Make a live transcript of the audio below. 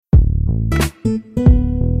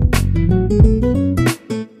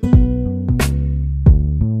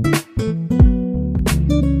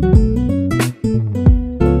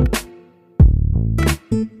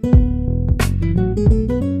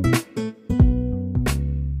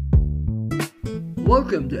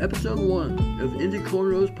Welcome to episode 1 of Indy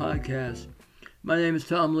Cornrows Podcast. My name is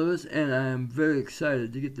Tom Lewis, and I am very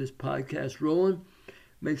excited to get this podcast rolling.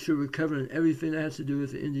 Make sure we're covering everything that has to do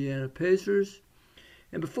with the Indiana Pacers.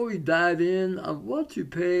 And before we dive in, I want to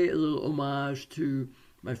pay a little homage to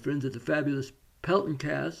my friends at the fabulous Pelton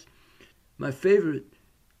Cast, my favorite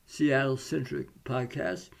Seattle-centric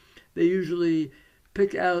podcast. They usually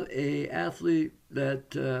pick out an athlete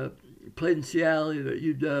that played in Seattle, either at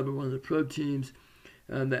UW or one of the pro teams,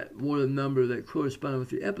 that wore the number that corresponded with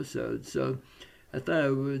the episode. So I thought I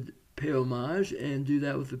would pay homage and do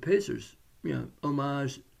that with the Pacers.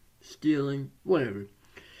 Homage, stealing, whatever.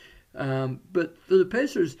 But for the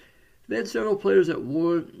Pacers, they had several players that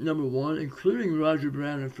wore number 1, including Roger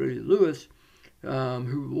Brown and Freddie Lewis,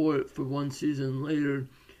 who wore it for one season later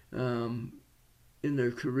in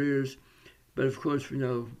their careers. But of course, we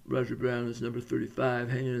know Roger Brown is number 35,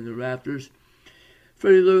 hanging in the rafters.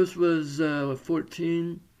 Freddie Lewis was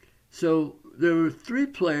 14. So there were 3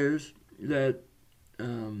 players that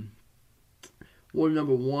wore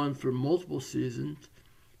number 1 for multiple seasons.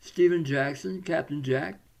 Stephen Jackson, Captain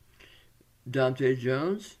Jack. Dante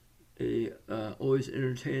Jones, always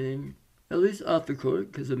entertaining, at least off the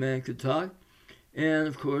court, because the man could talk. And,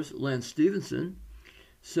 of course, Lance Stephenson.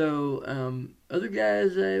 So other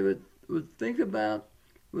guys I would think about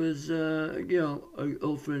was, our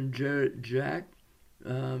old friend Jarrett Jack.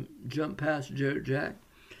 Jump past Jarrett Jack.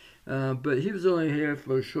 But he was only here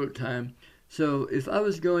for a short time. So if I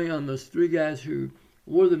was going on those 3 guys who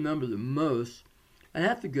wore the number the most, I'd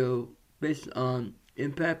have to go based on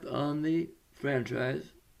impact on the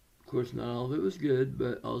franchise. Of course, not all of it was good,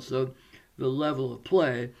 but also the level of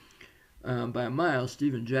play. By a mile,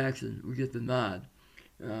 Stephen Jackson would get the nod.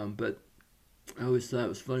 But I always thought it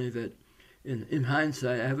was funny that in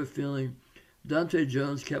hindsight, I have a feeling Dante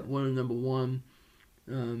Jones kept winning number 1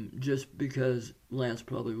 just because Lance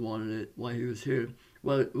probably wanted it while he was here,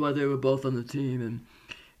 while they were both on the team. And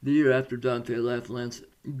the year after Dante left, Lance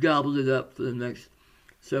gobbled it up for the next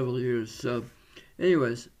several years. So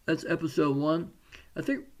anyways, that's episode 1. I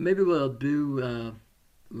think maybe what I'll do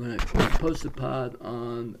when I post the pod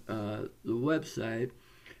on the website,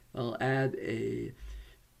 I'll add a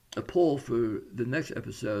poll for the next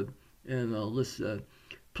episode, and I'll list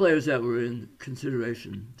players that were in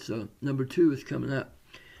consideration. So number 2 is coming up.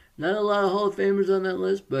 Not a lot of Hall of Famers on that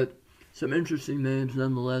list, but some interesting names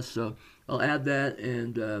nonetheless. So I'll add that,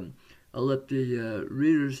 and I'll let the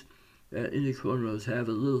readers at Indy Cornrows have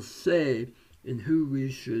a little say in who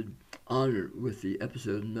we should honor with the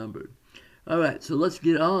episode number. All right, so let's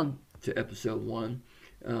get on to episode 1.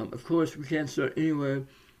 Of course, we can't start anywhere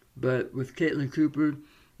but with Caitlin Cooper,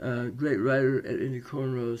 great writer at Indy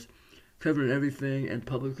Cornrows, covering everything, and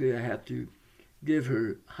publicly I have to give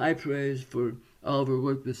her high praise for all of her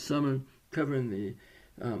work this summer, covering the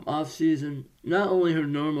off-season. Not only her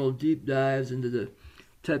normal deep dives into the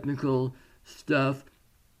technical stuff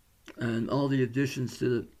and all the additions to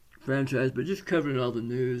the franchise, but just covering all the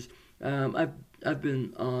news. I've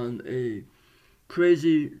been on a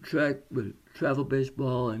crazy track with travel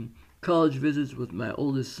baseball and college visits with my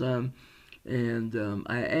oldest son, and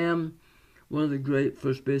I am one of the great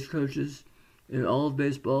first base coaches in all of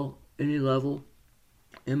baseball, any level,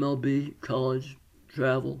 MLB, college,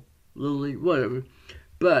 travel, Little League, whatever.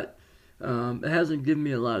 But it hasn't given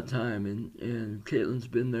me a lot of time, and Caitlin's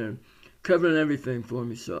been there covering everything for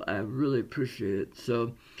me, so I really appreciate it.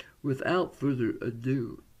 So without further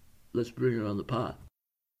ado, let's bring her on the pod.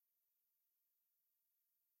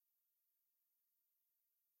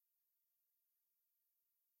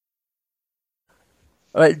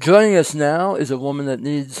 All right, joining us now is a woman that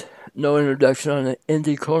needs no introduction on the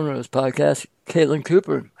Indy Cornrows podcast, Caitlin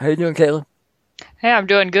Cooper. How you doing, Caitlin? Hey, I'm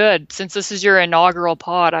doing good. Since this is your inaugural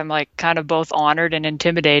pod, I'm kind of both honored and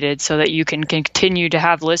intimidated so that you can continue to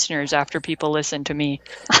have listeners after people listen to me.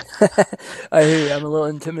 I hear you. I'm a little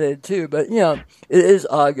intimidated too, but it is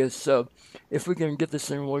August, so if we can get this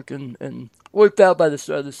thing working and worked out by the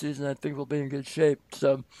start of the season, I think we'll be in good shape.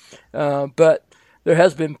 So, but there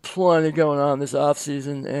has been plenty going on this off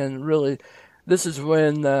season, and really, this is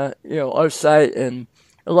when our site and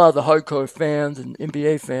a lot of the hardcore fans and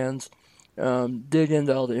NBA fans dig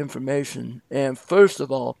into all the information. And first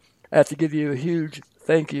of all, I have to give you a huge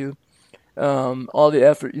thank you. All the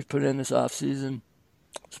effort you've put in this off season,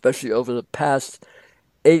 especially over the past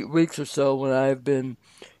 8 weeks or so when I've been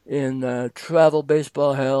in travel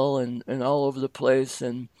baseball hell and all over the place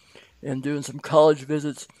and doing some college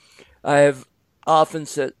visits. I have often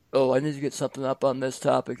said, I need to get something up on this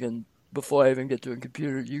topic, and before I even get to a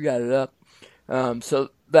computer, you got it up. So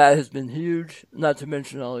that has been huge, not to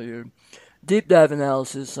mention all of your deep dive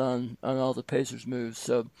analysis on all the Pacers moves.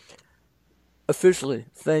 So officially,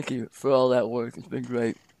 thank you for all that work. It's been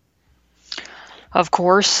great. Of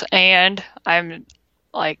course, and I'm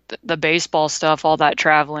like the baseball stuff, all that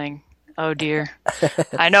traveling. Oh dear.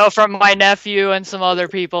 I know from my nephew and some other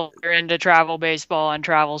people are into travel baseball and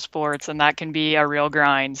travel sports, and that can be a real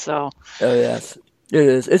grind. So, Oh yes, it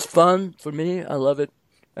is. It's fun for me. I love it.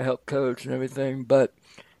 I help coach and everything, but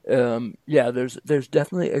yeah, there's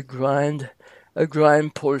definitely a grind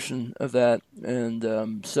portion of that,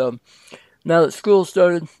 and so now that school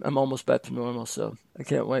started, I'm almost back to normal. So I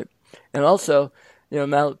can't wait. And also,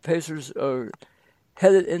 now the Pacers are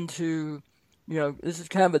headed into, this is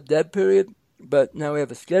kind of a dead period, but now we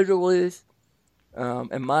have a schedule release,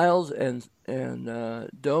 and Miles and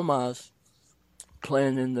Domas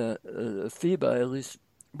playing in the FIBA. At least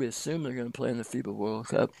we assume they're going to play in the FIBA World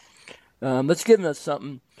Cup. That's giving us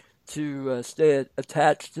something to stay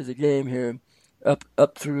attached to the game here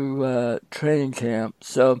up through training camp.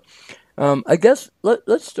 So I guess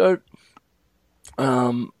let's start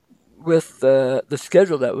with the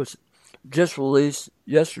schedule that was just released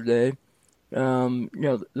yesterday.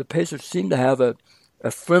 The Pacers seem to have a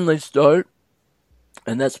friendly start,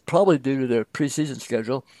 and that's probably due to their preseason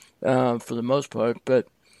schedule for the most part. But,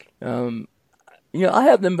 I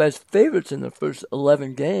have them as favorites in the first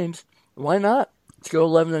 11 games. Why not? Let's go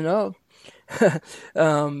 11-0.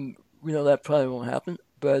 We know that probably won't happen.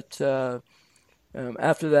 But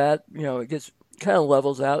after that, it gets kind of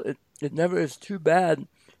levels out. It never is too bad.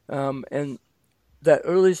 And that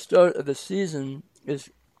early start of the season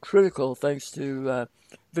is critical thanks to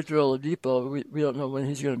Victor Oladipo. We don't know when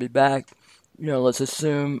he's going to be back. Let's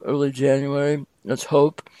assume early January. Let's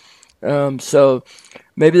hope. So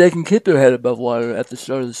maybe they can keep their head above water at the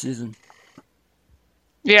start of the season.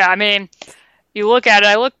 Yeah, I mean, you look at it,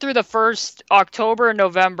 I looked through the first October and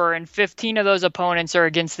November, and 15 of those opponents are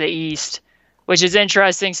against the East, which is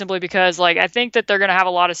interesting simply because, I think that they're going to have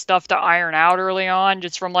a lot of stuff to iron out early on,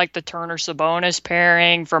 just from, the Turner-Sabonis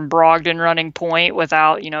pairing, from Brogdon running point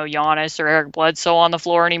without, Giannis or Eric Bledsoe on the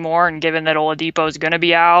floor anymore, and given that Oladipo is going to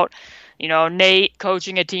be out. Nate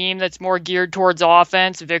coaching a team that's more geared towards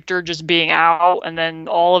offense, Victor just being out, and then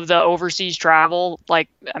all of the overseas travel.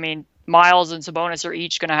 Miles and Sabonis are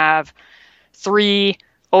each going to have 3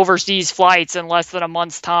 overseas flights in less than a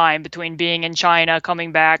month's time between being in China,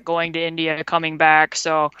 coming back, going to India, coming back.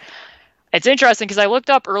 So it's interesting because I looked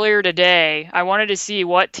up earlier today. I wanted to see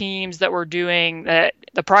what teams that were doing that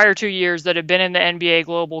the prior 2 years that had been in the NBA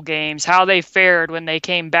Global Games, how they fared when they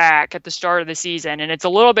came back at the start of the season. And it's a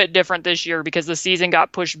little bit different this year because the season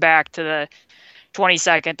got pushed back to the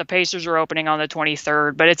 22nd. The Pacers are opening on the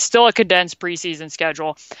 23rd, but it's still a condensed preseason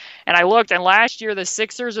schedule. And I looked, and last year the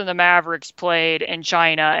Sixers and the Mavericks played in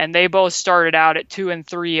China, and they both started out at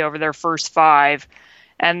 2-3 over their first 5.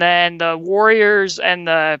 And then the Warriors and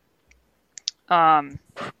the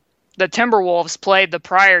Timberwolves played the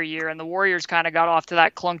prior year, and the Warriors kind of got off to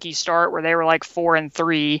that clunky start where they were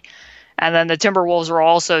 4-3. And then the Timberwolves were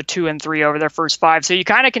also 2-3 over their first 5. So you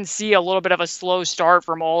kind of can see a little bit of a slow start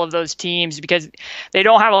from all of those teams because they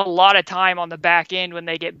don't have a lot of time on the back end when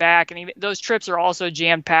they get back. And even, those trips are also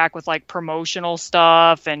jam-packed with promotional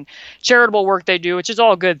stuff and charitable work they do, which is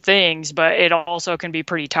all good things, but it also can be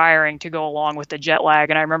pretty tiring to go along with the jet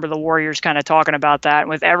lag. And I remember the Warriors kind of talking about that. And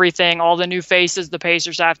with everything, all the new faces the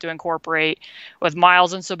Pacers have to incorporate, with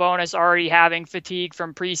Miles and Sabonis already having fatigue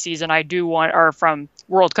from preseason, or from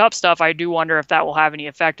World Cup stuff, I do wonder if that will have any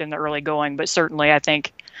effect in the early going, but certainly I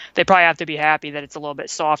think they probably have to be happy that it's a little bit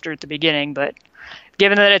softer at the beginning. But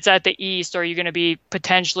given that it's at the East, are you going to be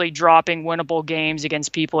potentially dropping winnable games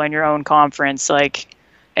against people in your own conference?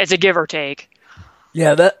 It's a give or take.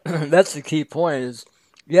 Yeah, that's the key point is,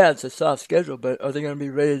 it's a soft schedule, but are they going to be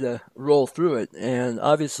ready to roll through it? And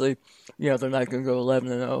obviously, they're not going to go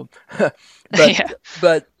 11-0. but Yeah.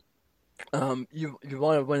 But you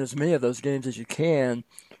want to win as many of those games as you can.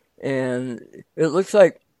 And it looks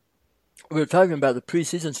like we were talking about the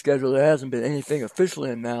preseason schedule. There hasn't been anything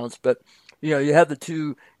officially announced, but you have the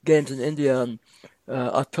 2 games in India on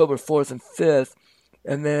October 4th and 5th,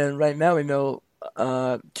 and then right now we know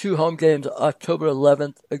 2 home games: October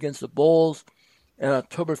 11th against the Bulls and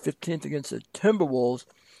October 15th against the Timberwolves.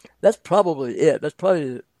 That's probably it. That's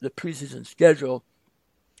probably the preseason schedule,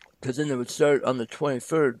 because then it would start on the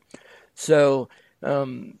 23rd. So.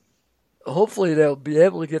 Hopefully they'll be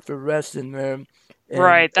able to get the rest in there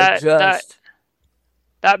and adjust.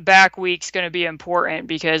 That back week's going to be important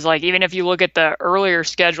because, even if you look at the earlier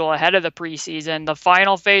schedule ahead of the preseason, the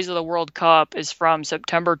final phase of the World Cup is from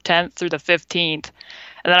September 10th through the 15th.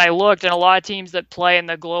 And then I looked, and a lot of teams that play in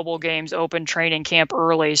the global games open training camp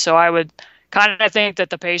early. So I would kind of think that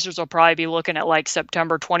the Pacers will probably be looking at like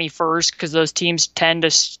September 21st because those teams tend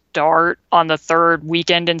to start on the third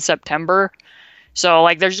weekend in September. So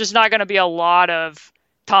like there's just not going to be a lot of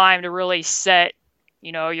time to really set,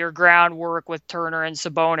 your groundwork with Turner and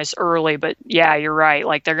Sabonis early. But yeah, you're right.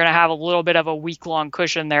 Like they're going to have a little bit of a week-long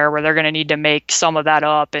cushion there where they're going to need to make some of that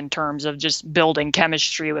up in terms of just building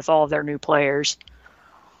chemistry with all of their new players.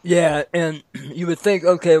 Yeah, and you would think,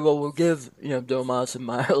 okay, well, we'll give, Domas and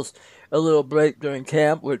Miles a little break during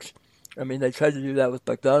camp, which, I mean, they tried to do that with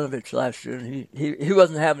Bogdanovich last year, and he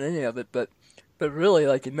wasn't having any of it. But really,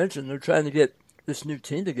 like you mentioned, they're trying to get this new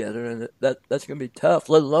team together, and that's going to be tough,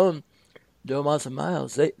 let alone Domas and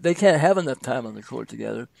Miles. They can't have enough time on the court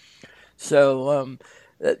together. So,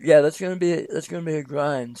 that's going to be a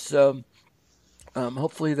grind. So,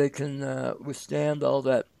 hopefully they can withstand all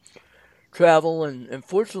that travel, and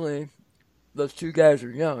fortunately, those two guys are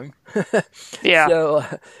young. Yeah. So,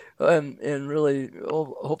 and really,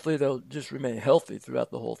 hopefully they'll just remain healthy throughout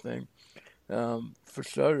the whole thing, for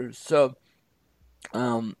starters. So,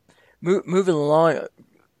 moving along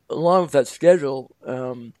with that schedule,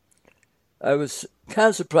 I was kind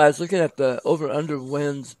of surprised looking at the over/under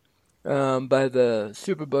wins by the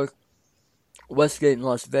Superbook Westgate in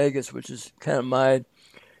Las Vegas, which is kind of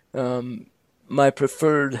my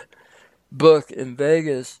preferred book in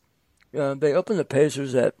Vegas. They opened the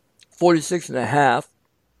Pacers at 46.5,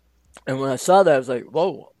 and when I saw that, I was like,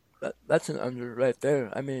 "Whoa, that's an under right there."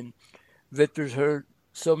 I mean, Victor's hurt,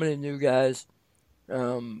 so many new guys.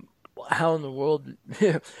 How in the world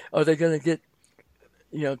are they going to get,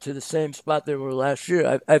 to the same spot they were last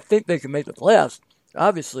year? I think they can make the playoffs,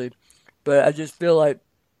 obviously, but I just feel like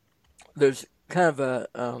there's kind of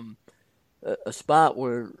a spot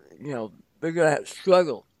where they're going to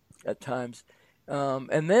struggle at times.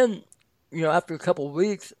 And then, after a couple of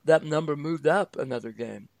weeks, that number moved up another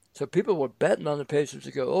game. So people were betting on the Pacers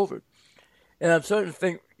to go over. And I'm starting to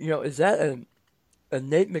think, is that a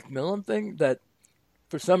Nate McMillan thing that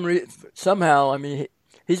for some reason, somehow, I mean,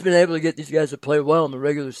 he's been able to get these guys to play well in the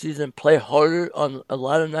regular season, play harder on a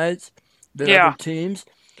lot of nights than other teams.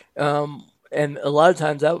 And a lot of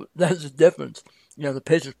times that's the difference. The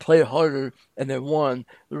Pacers played harder and they won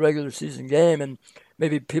the regular season game. And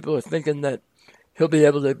maybe people are thinking that he'll be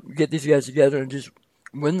able to get these guys together and just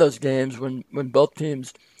win those games when both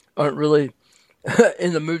teams aren't really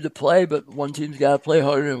in the mood to play, but one team's got to play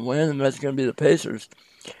harder and win, and that's going to be the Pacers.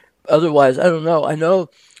 Otherwise, I don't know. I know,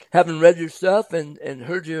 having read your stuff and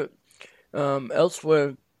heard you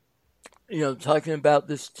elsewhere, talking about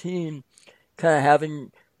this team kind of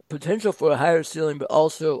having potential for a higher ceiling, but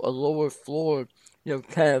also a lower floor,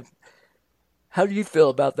 kind of, how do you feel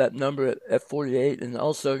about that number at 48? And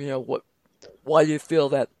also, why do you feel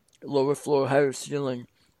that lower floor, higher ceiling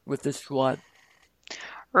with this squad?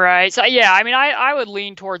 Right. So, yeah, I mean, I would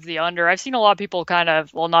lean towards the under. I've seen a lot of people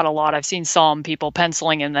not a lot. I've seen some people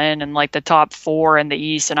penciling in like the top 4 in the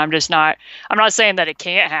East. And I'm not saying that it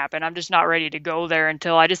can't happen. I'm just not ready to go there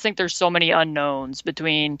until I just think there's so many unknowns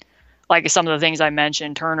between like some of the things I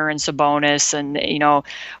mentioned, Turner and Sabonis and,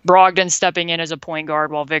 Brogdon stepping in as a point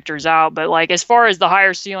guard while Victor's out. But like, as far as the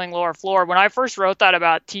higher ceiling, lower floor, when I first wrote that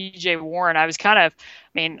about TJ Warren, I was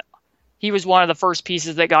he was one of the first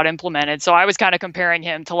pieces that got implemented. So I was kind of comparing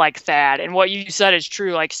him to like Thad. And what you said is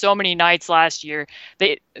true. Like so many nights last year,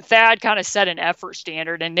 Thad kind of set an effort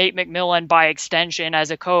standard, and Nate McMillan, by extension,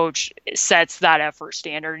 as a coach, sets that effort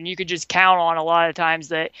standard. And you could just count on a lot of times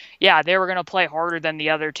that, yeah, they were going to play harder than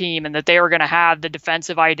the other team and that they were going to have the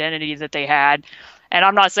defensive identity that they had. And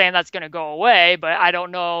I'm not saying that's going to go away, but I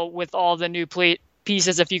don't know with all the new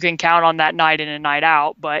pieces if you can count on that night in and night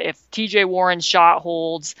out. But if TJ Warren's shot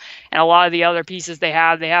holds and a lot of the other pieces they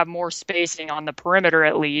have more spacing on the perimeter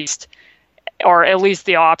at least, or at least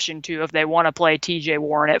the option to, if they want to play TJ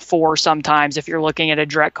Warren at 4 sometimes, if you're looking at a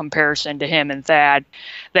direct comparison to him and Thad,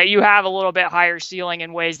 that you have a little bit higher ceiling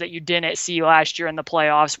in ways that you didn't see last year in the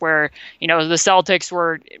playoffs where, the Celtics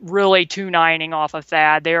were really 2-9ing off of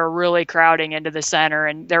Thad. They were really crowding into the center,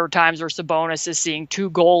 and there were times where Sabonis is seeing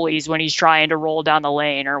 2 goalies when he's trying to roll down the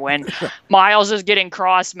lane, or when Miles is getting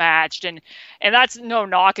cross-matched. And that's no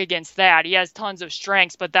knock against that. He has tons of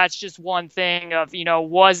strengths, but that's just one thing of,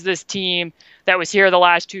 was this team that was here the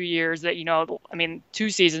last 2 years that, 2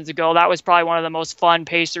 seasons ago, that was probably one of the most fun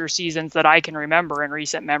Pacer seasons that I can remember in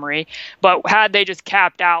recent memory. But had they just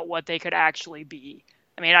capped out what they could actually be?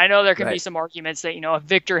 I mean, I know there can be some arguments that, if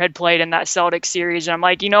Victor had played in that Celtics series, and I'm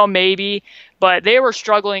like, maybe, but they were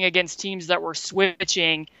struggling against teams that were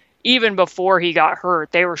switching, even before he got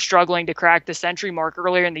hurt, they were struggling to crack the century mark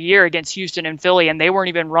earlier in the year against Houston and Philly, and they weren't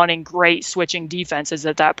even running great switching defenses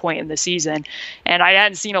at that point in the season. And I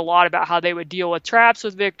hadn't seen a lot about how they would deal with traps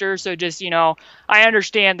with Victor, so just, I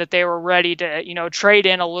understand that they were ready to, trade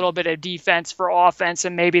in a little bit of defense for offense,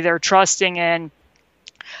 and maybe they're trusting in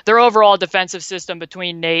their overall defensive system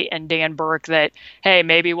between Nate and Dan Burke that, hey,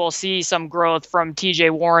 maybe we'll see some growth from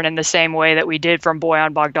TJ Warren in the same way that we did from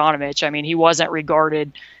Bojan Bogdanovic. I mean, he wasn't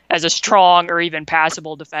regarded as a strong or even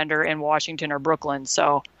passable defender in Washington or Brooklyn.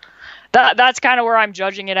 So that's kind of where I'm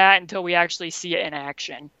judging it at until we actually see it in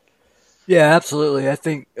action. Yeah, absolutely. I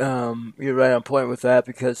think you're right on point with that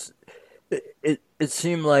because it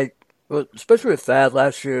seemed like, well, especially with Thad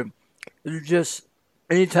last year, it just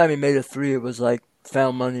anytime he made a three, it was like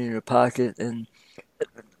found money in your pocket, and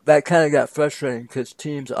that kind of got frustrating because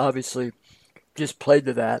teams obviously just played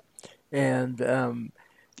to that. And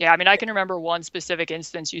yeah, I mean, I can remember one specific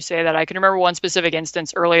instance. You say that. I can remember one specific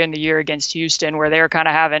instance earlier in the year against Houston where they were kind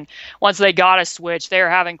of having, once they got a switch, they were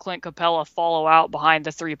having Clint Capella follow out behind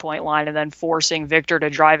the three-point line and then forcing Victor to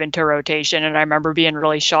drive into rotation. And I remember being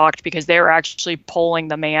really shocked because they were actually pulling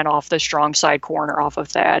the man off the strong side corner off of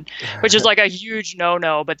Thad, which is like a huge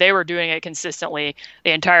no-no, but they were doing it consistently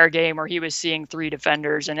the entire game where he was seeing three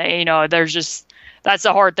defenders. And, there's just, that's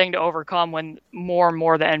a hard thing to overcome when more and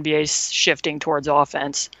more the NBA is shifting towards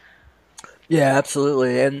offense. Yeah,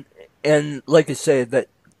 absolutely. And like you say,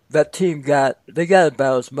 that team got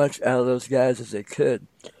about as much out of those guys as they could.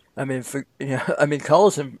 I mean,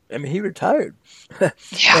 Collison, he retired.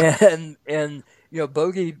 Yeah. and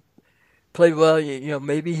Bogey played well.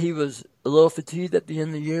 Maybe he was a little fatigued at the end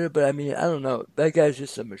of the year, but I don't know. That guy's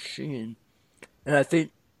just a machine. And I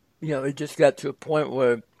think, it just got to a point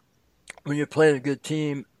where when you're playing a good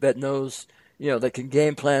team that knows, that can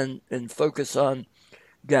game plan and focus on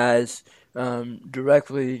guys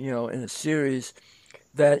directly, in a series,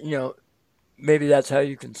 that, maybe that's how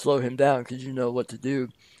you can slow him down because you know what to do.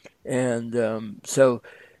 And so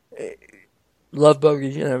love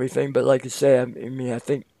Bogey and everything, but like you say, I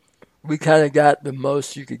think we kind of got the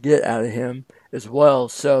most you could get out of him as well.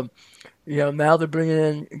 So, now they're bringing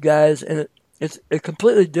in guys, and it's a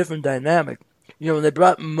completely different dynamic. When they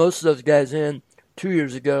brought most of those guys in 2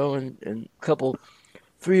 years ago and a couple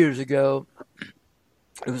 3 years ago,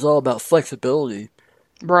 it was all about flexibility.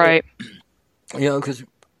 Right. Because,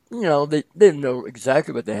 they didn't know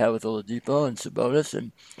exactly what they had with Oladipo and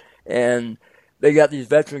Sabonis, and they got these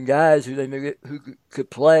veteran guys who they knew who could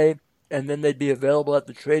play, and then they'd be available at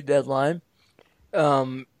the trade deadline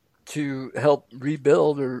to help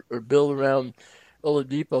rebuild or build around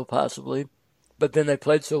Oladipo possibly. But then they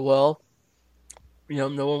played so well, no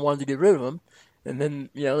one wanted to get rid of them. And then,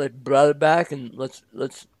 they brought it back and let's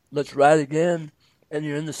ride again. And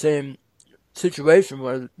you're in the same situation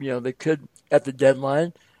where, they could, at the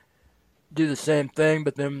deadline, do the same thing,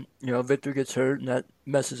 but then, Victor gets hurt and that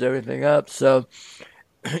messes everything up. So,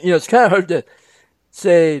 it's kind of hard to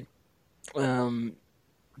say Kevin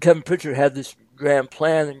Pritchard had this grand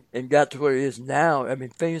plan and got to where he is now. I mean,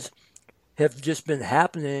 things have just been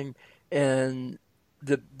happening, and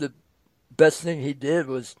the best thing he did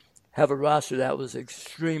was have a roster that was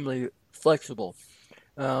extremely flexible.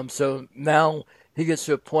 So now he gets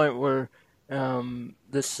to a point where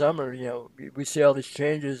this summer, we see all these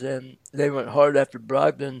changes, and they went hard after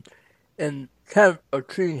Brogdon and kind of are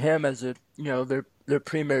treating him as their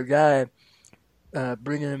premier guy,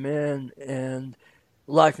 bringing him in and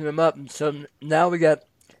locking him up. And so now we got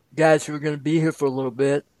guys who are going to be here for a little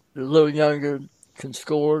bit. They're a little younger, can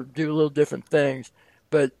score, do a little different things,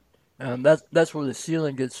 but that's where the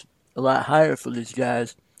ceiling gets a lot higher for these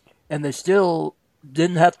guys. And they still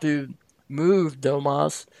didn't have to move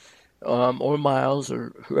Domas or Miles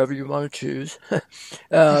or whoever you want to choose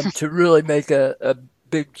to really make a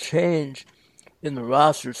big change in the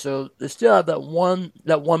roster. So they still have that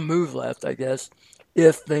one move left, I guess,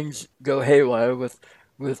 if things go haywire with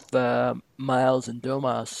Miles and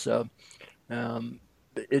Domas. So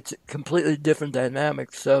it's a completely different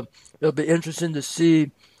dynamic. So it'll be interesting to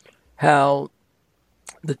see how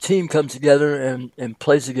the team comes together and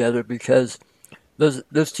plays together, because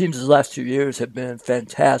those teams the last 2 years have been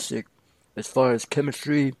fantastic as far as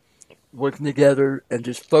chemistry, working together, and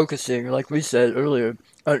just focusing, like we said earlier,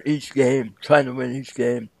 on each game, trying to win each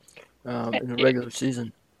game in the regular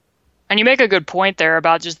season. And you make a good point there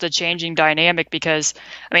about just the changing dynamic, because,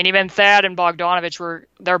 even Thad and Bogdanovic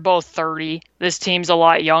they're both 30. This team's a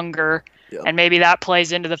lot younger. Yeah. And maybe that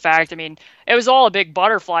plays into the fact, I mean, it was all a big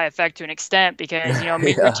butterfly effect to an extent because,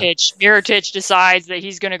 Mirotic decides that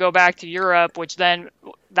he's going to go back to Europe, which then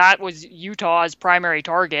that was Utah's primary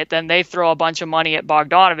target. Then they throw a bunch of money at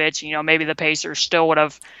Bogdanovic. Maybe the Pacers still would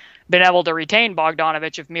have been able to retain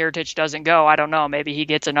Bogdanovic if Mirotic doesn't go. I don't know. Maybe he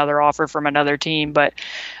gets another offer from another team. But,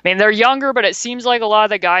 I mean, they're younger, but it seems like a lot of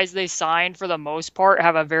the guys they signed for the most part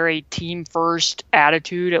have a very team-first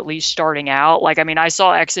attitude, at least starting out. Like, I mean, I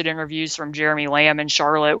saw exit interviews from Jeremy Lamb in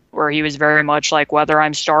Charlotte where he was very much like, whether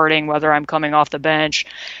I'm starting, whether I'm coming off the bench,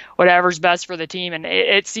 whatever's best for the team. And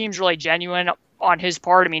it seems really genuine on his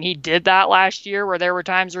part. I mean, he did that last year where there were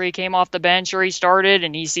times where he came off the bench or he started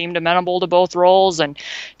and he seemed amenable to both roles. And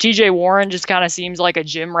TJ Warren just kind of seems like a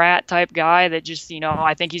gym rat type guy that just,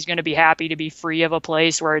 I think he's going to be happy to be free of a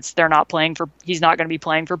place where he's not going to be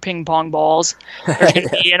playing for ping pong balls. There's going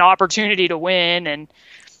to be an opportunity to win. And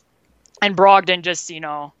Brogdon just,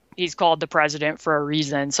 he's called the president for a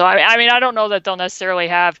reason. So, I mean, I don't know that they'll necessarily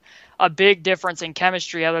have a big difference in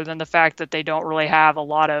chemistry other than the fact that they don't really have a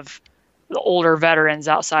lot of the older veterans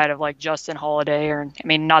outside of like Justin Holiday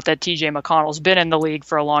not that TJ McConnell's been in the league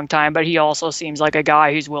for a long time, but he also seems like a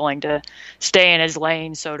guy who's willing to stay in his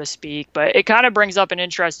lane, so to speak. But it kind of brings up an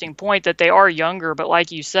interesting point that they are younger, but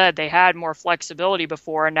like you said, they had more flexibility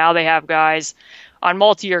before, and now they have guys on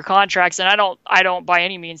multi-year contracts. And I don't by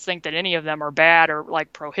any means think that any of them are bad or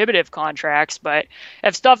like prohibitive contracts, but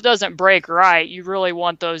if stuff doesn't break right, you really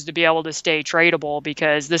want those to be able to stay tradable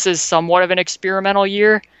because this is somewhat of an experimental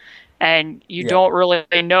year. And you don't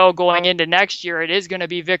really know going into next year, it is going to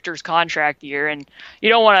be Victor's contract year. And you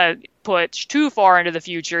don't want to put too far into the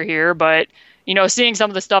future here, but, seeing some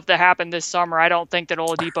of the stuff that happened this summer, I don't think that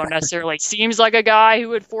Oladipo necessarily seems like a guy who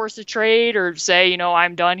would force a trade or say,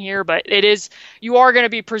 I'm done here. But you are going to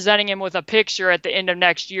be presenting him with a picture at the end of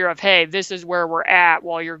next year of, hey, this is where we're at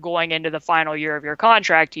while you're going into the final year of your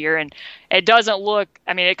contract here. And it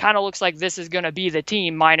it kind of looks like this is going to be the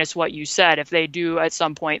team minus what you said. If they do at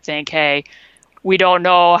some point think, hey, we don't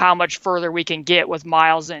know how much further we can get with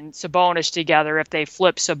Miles and Sabonis together. If they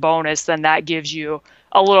flip Sabonis, then that gives you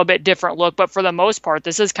a little bit different look. But for the most part,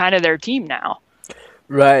 this is kind of their team now.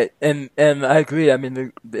 Right, and I agree. I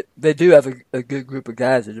mean, they do have a good group of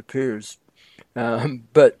guys, it appears.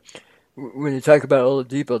 But when you talk about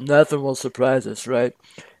Oladipo, nothing will surprise us, right,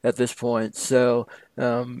 at this point. So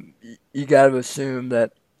you got to assume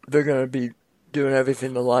that they're going to be doing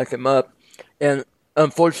everything to lock him up. And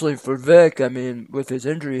unfortunately for Vic, I mean, with his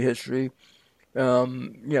injury history,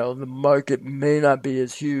 the market may not be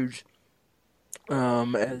as huge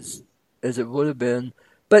as it would have been.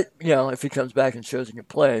 But, if he comes back and shows he can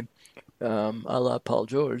play, a la Paul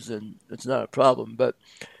George, then it's not a problem. But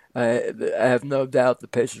I have no doubt the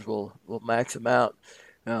Pacers will max him out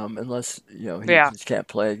unless, he just can't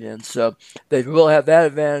play again. So they will have that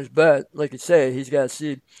advantage. But, like you say, he's got to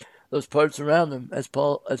see those parts around him. As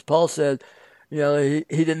Paul said, he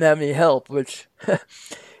didn't have any help, which,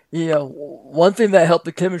 one thing that helped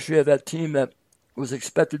the chemistry of that team that was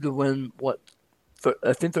expected to win,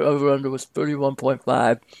 I think their over-under was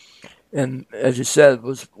 31.5, and as you said, it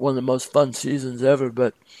was one of the most fun seasons ever.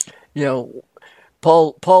 But,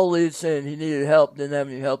 Paul Lee saying he needed help, didn't have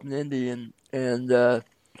any help in Indy, and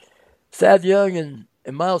Thad Young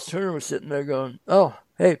and Miles Turner were sitting there going, "Oh,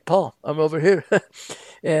 hey, Paul, I'm over here,"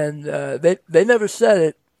 and they never said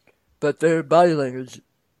it, but their body language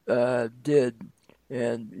did,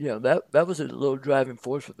 and that was a little driving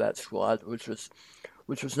force with that squad, which was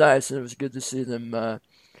nice, and it was good to see them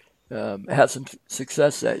have some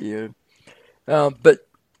success that year. But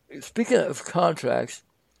speaking of contracts,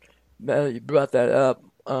 now that you brought that up,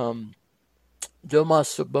 Domas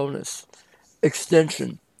Sabonis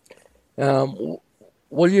extension.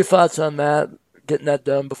 What are your thoughts on that, getting that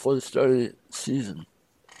done before the start of the season?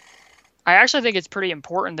 I actually think it's pretty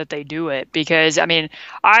important that they do it because,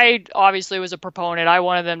 I obviously was a proponent. I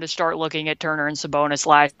wanted them to start looking at Turner and Sabonis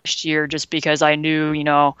last year just because I knew,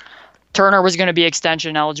 Turner was going to be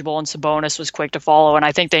extension eligible and Sabonis was quick to follow. And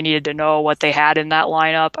I think they needed to know what they had in that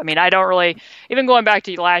lineup. I don't really, even going back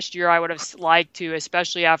to last year, I would have liked to,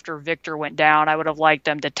 especially after Victor went down, I would have liked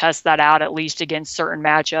them to test that out at least against certain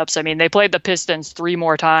matchups. They played the Pistons 3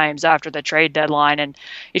 more times after the trade deadline. And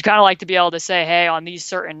you'd kind of like to be able to say, hey, on these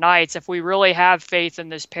certain nights, if we really have faith in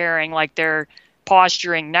this pairing, like they're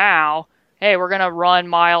posturing now, hey, we're going to run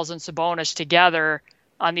Miles and Sabonis together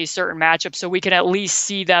on these certain matchups so we can at least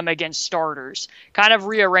see them against starters. Kind of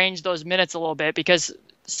rearrange those minutes a little bit because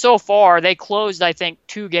so far they closed, I think,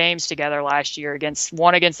 2 games together last year,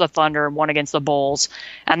 one against the Thunder and one against the Bulls.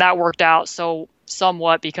 And that worked out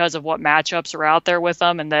somewhat because of what matchups are out there with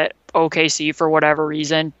them and that OKC, for whatever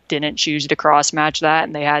reason, didn't choose to cross match that,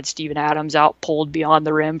 and they had Steven Adams out pulled beyond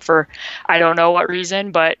the rim for I don't know what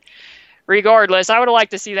reason. But regardless, I would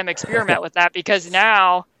like to see them experiment with that, because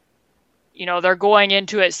now, they're going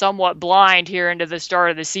into it somewhat blind here into the start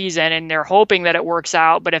of the season, and they're hoping that it works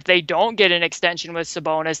out. But if they don't get an extension with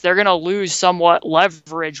Sabonis, they're going to lose somewhat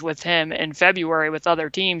leverage with him in February with other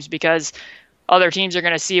teams, because other teams are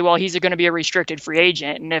going to see, well, he's going to be a restricted free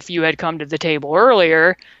agent. And if you had come to the table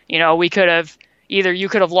earlier, we could have either you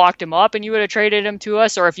could have locked him up and you would have traded him to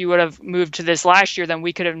us, or if you would have moved to this last year, then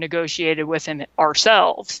we could have negotiated with him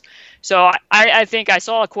ourselves. So I think I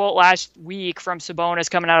saw a quote last week from Sabonis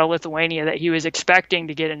coming out of Lithuania that he was expecting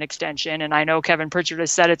to get an extension. And I know Kevin Pritchard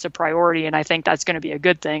has said it's a priority, and I think that's going to be a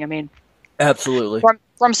good thing. I mean, absolutely.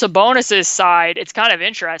 From Sabonis's side, it's kind of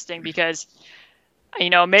interesting because,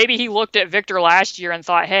 maybe he looked at Victor last year and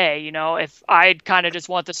thought, hey, if I kind of just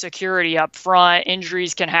want the security up front,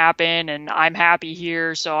 injuries can happen and I'm happy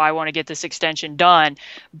here, so I want to get this extension done.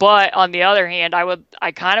 But on the other hand,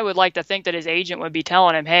 I kind of would like to think that his agent would be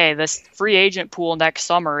telling him, hey, this free agent pool next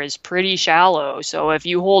summer is pretty shallow. So if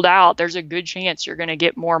you hold out, there's a good chance you're going to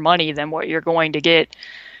get more money than what you're going to get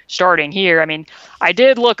starting here. I mean, I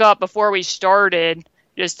did look up before we started,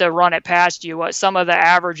 just to run it past you, what some of the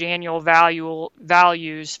average annual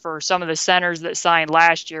values for some of the centers that signed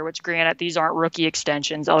last year, which granted, these aren't rookie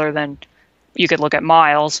extensions other than you could look at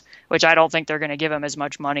Miles, which I don't think they're going to give him as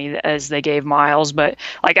much money as they gave Miles. But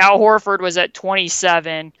like Al Horford was at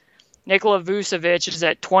 27, Nikola Vucevic is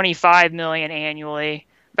at 25 million annually,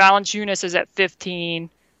 Valanciunas is at 15,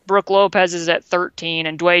 Brook Lopez is at 13,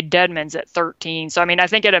 and Dwayne Dedmon's at 13. So, I mean, I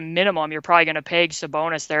think at a minimum, you're probably going to peg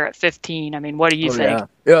Sabonis there at 15. I mean, what do you think?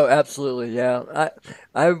 Yeah, absolutely, yeah.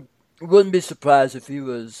 I wouldn't be surprised if he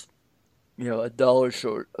was, $1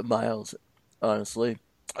 short of Miles, honestly.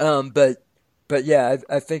 But yeah,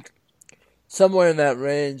 I think somewhere in that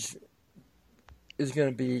range is going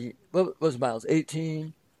to be, what was Miles,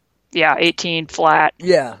 18? Yeah, 18 flat.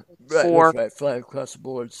 Yeah, right, 4. That's right, flat across the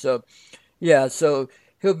board. So, yeah,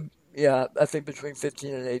 I think between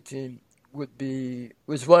 15 and 18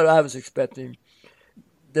 was what I was expecting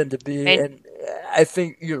them to be. And I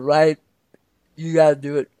think you're right. You got to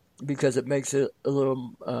do it because it makes it a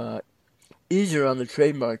little easier on the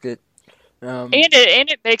trade market. And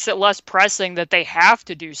it makes it less pressing that they have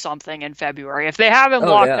to do something in February. If they haven't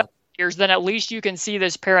locked up years, then at least you can see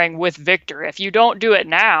this pairing with Victor. If you don't do it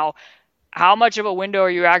now, how much of a window are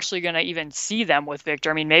you actually going to even see them with Victor?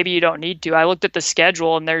 I mean, maybe you don't need to. I looked at the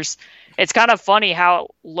schedule, and it's kind of funny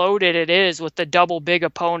how loaded it is with the double big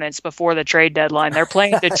opponents before the trade deadline. They're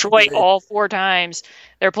playing Detroit all 4 times.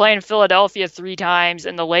 They're playing Philadelphia 3 times,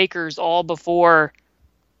 and the Lakers all before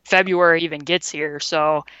February even gets here.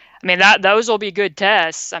 So, I mean, those will be good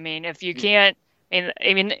tests. I mean, if you can't, I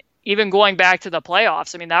mean, even going back to the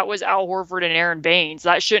playoffs, I mean, that was Al Horford and Aaron Baines.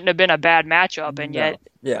 That shouldn't have been a bad matchup, and yet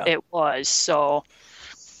it was. So,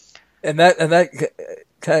 and that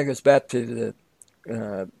kind of goes back to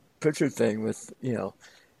the Pritchard thing with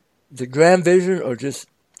the grand vision or just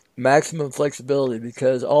maximum flexibility,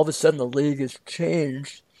 because all of a sudden the league has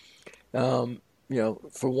changed. For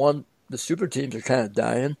one, the super teams are kind of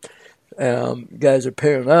dying. Guys are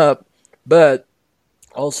pairing up, but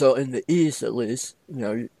also in the East, at least,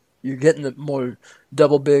 you're getting the more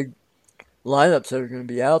double big lineups that are going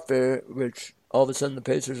to be out there, which all of a sudden the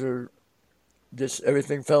Pacers are just,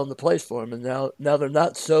 everything fell into place for them. And now they're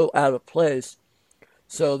not so out of place.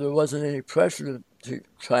 So there wasn't any pressure to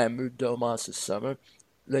try and move Domas this summer.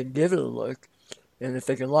 They can give it a look. And if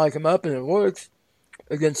they can lock him up and it works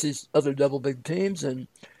against these other double big teams, and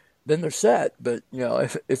then they're set. But,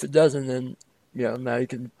 if it doesn't, then, now you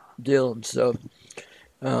can deal him. So,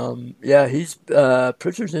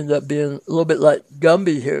 Pritchard's ended up being a little bit like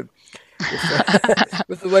Gumby here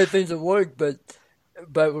with the way things have worked. But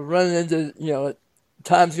we're running into,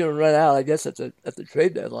 time's going to run out, I guess, at the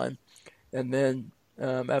trade deadline. And then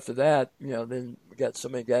after that, then we got so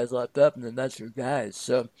many guys locked up, and then that's your guys.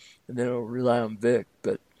 So, and then it'll rely on Vic.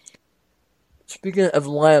 But speaking of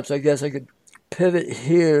lineups, I guess I could pivot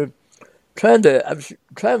here. I'm trying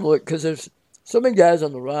to look, because there's so many guys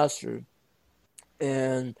on the roster,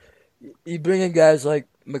 and you bring in guys like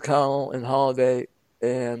McConnell and Holiday,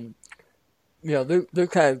 and they're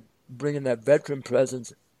kind of bringing that veteran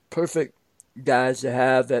presence, perfect guys to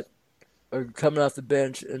have that are coming off the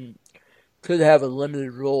bench and could have a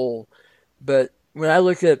limited role. But when I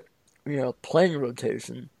look at playing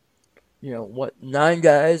rotation, 9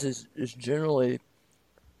 guys is generally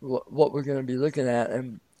what we're going to be looking at.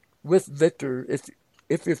 And with Victor,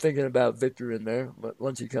 if you're thinking about Victor in there,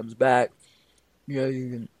 once he comes back, you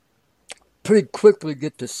can pretty quickly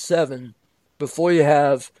get to 7 before you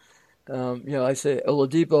have, I say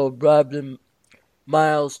Oladipo, Brogdon,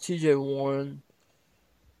 Miles, T.J. Warren,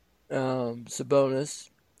 Sabonis,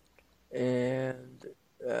 and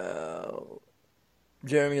uh,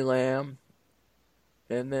 Jeremy Lamb,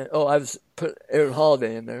 and then I've put Aaron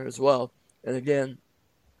Holiday in there as well. And again,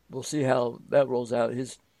 we'll see how that rolls out.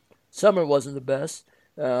 His summer wasn't the best,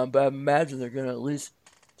 but I imagine they're going to at least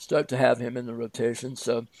start to have him in the rotation.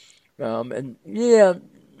 So,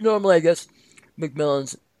 normally I guess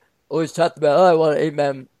McMillan's always talked about, I want an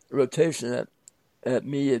 8-man rotation at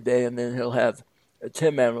media day, and then he'll have a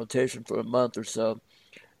 10-man rotation for a month or so.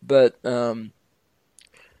 But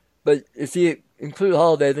if you include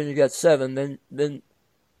Holiday, then you got 7. Then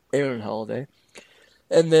Aaron Holiday,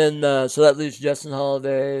 and then so that leaves Justin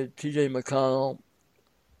Holiday, T.J. McConnell,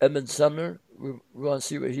 Edmund Sumner. We want to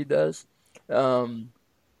see what he does, and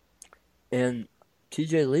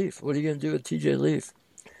T.J. Leaf. What are you going to do with T.J. Leaf?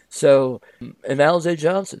 So, and Alize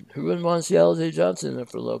Johnson. Who wouldn't want to see Alize Johnson in there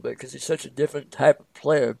for a little bit because he's such a different type of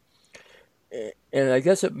player. And I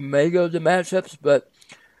guess it may go to matchups, but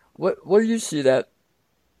what do you see that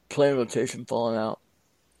playing rotation falling out?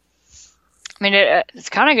 I mean, it's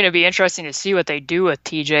kind of going to be interesting to see what they do with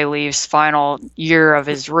TJ Leaf's final year of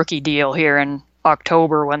his rookie deal here in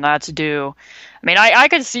October when that's due. I mean, I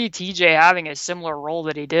could see TJ having a similar role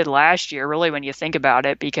that he did last year, really, when you think about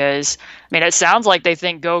it, because, I mean, it sounds like they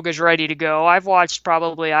think Goga's ready to go. I've watched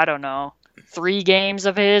probably, 3 games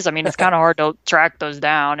of his. I mean, it's kind of hard to track those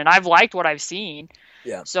down, and I've liked what I've seen.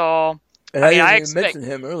 Yeah. So, and I didn't even mention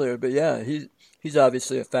him earlier, but yeah, he's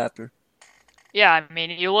obviously a factor. Yeah, I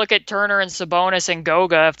mean, you look at Turner and Sabonis and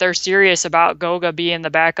Goga. If they're serious about Goga being the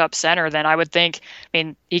backup center, then I would think,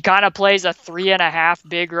 he kind of plays a 3.5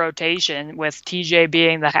 big rotation with TJ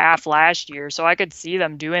being the half last year. So I could see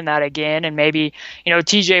them doing that again. And maybe,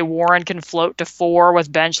 TJ Warren can float to 4 with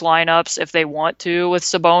bench lineups if they want to with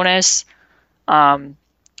Sabonis.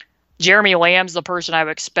 Jeremy Lamb's the person I would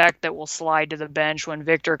expect that will slide to the bench when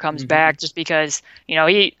Victor comes back, just because,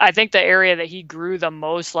 I think the area that he grew the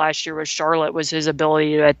most last year with Charlotte was his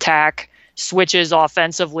ability to attack switches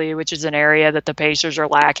offensively, which is an area that the Pacers are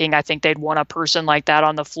lacking. I think they'd want a person like that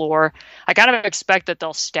on the floor. I kind of expect that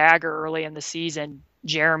they'll stagger early in the season,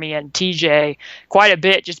 Jeremy and TJ, quite a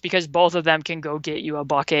bit, just because both of them can go get you a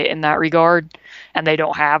bucket in that regard, and they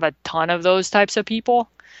don't have a ton of those types of people.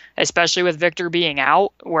 Especially with Victor being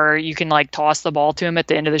out, where you can toss the ball to him at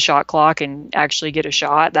the end of the shot clock and actually get a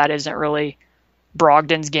shot. That isn't really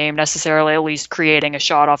Brogdon's game necessarily, at least creating a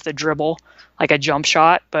shot off the dribble, like a jump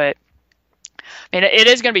shot. But it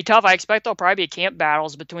is going to be tough. I expect there'll probably be camp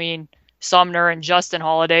battles between Sumner and Justin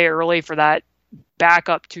Holiday early for that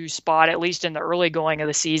backup 2 spot, at least in the early going of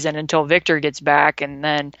the season until Victor gets back. And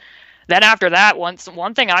then after that, one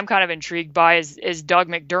thing I'm kind of intrigued by is Doug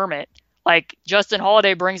McDermott. Justin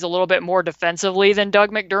Holiday brings a little bit more defensively than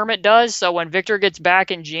Doug McDermott does. So when Victor gets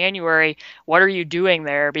back in January, what are you doing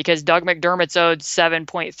there? Because Doug McDermott's owed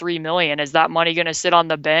 $7.3 million. Is that money going to sit on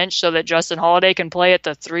the bench so that Justin Holiday can play at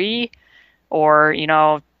the 3? Or,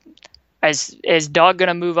 is Doug going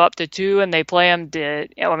to move up to 2 and they play him to,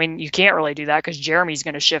 you can't really do that because Jeremy's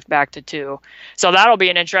going to shift back to 2. So that'll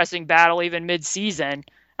be an interesting battle even mid-season.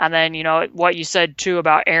 And then, what you said, too,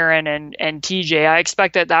 about Aaron and TJ, I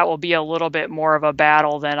expect that will be a little bit more of a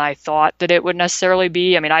battle than I thought that it would necessarily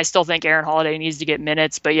be. I still think Aaron Holiday needs to get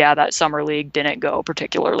minutes, but, yeah, that summer league didn't go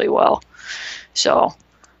particularly well. So,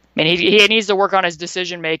 he needs to work on his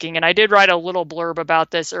decision-making. And I did write a little blurb about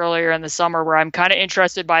this earlier in the summer where I'm kind of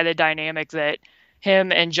interested by the dynamic that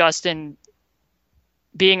him and Justin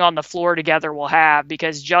being on the floor together will have,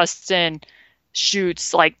 because Justin –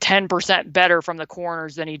 shoots 10% better from the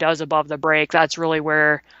corners than he does above the break. That's really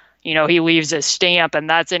where, he leaves his stamp. And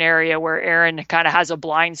that's an area where Aaron kind of has a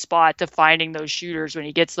blind spot to finding those shooters. When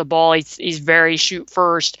he gets the ball, he's very shoot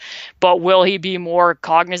first, but will he be more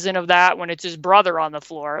cognizant of that when it's his brother on the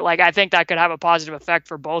floor? I think that could have a positive effect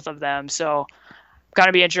for both of them. So I'm kind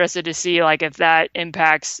of be interested to see if that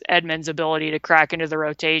impacts Edmund's ability to crack into the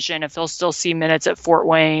rotation, if he'll still see minutes at Fort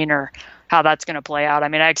Wayne, or how that's going to play out.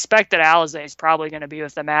 I expect that Alize is probably going to be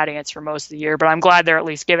with the Mad Ants for most of the year, but I'm glad they're at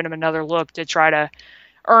least giving him another look to try to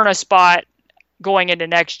earn a spot going into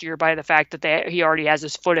next year by the fact that he already has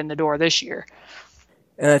his foot in the door this year.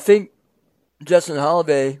 And I think Justin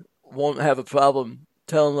Holiday won't have a problem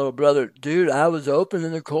telling little brother, dude, I was open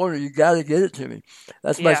in the corner. You got to get it to me.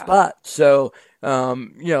 That's my spot. So,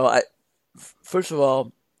 first of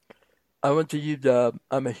all, I went to UW.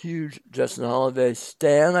 I'm a huge Justin Holiday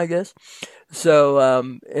stan, I guess. So,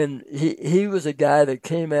 and he was a guy that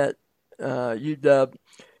came at UW.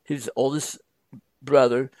 He's the oldest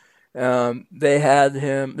brother, They had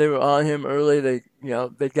him. They were on him early.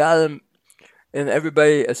 They got him, and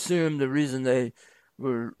everybody assumed the reason they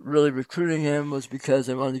were really recruiting him was because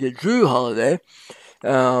they wanted to get Drew Holiday,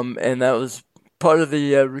 and that was part of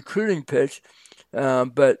the recruiting pitch.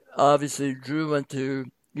 But obviously, Drew went to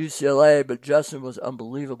UCLA, but Justin was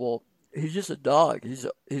unbelievable. He's just a dog.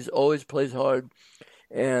 He's always plays hard,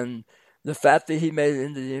 and the fact that he made it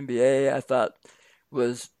into the NBA, I thought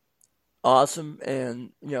was awesome,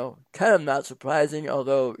 and kind of not surprising,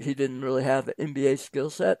 although he didn't really have the NBA skill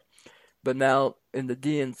set. But now in the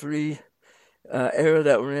DN3 era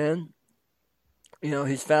that we're in,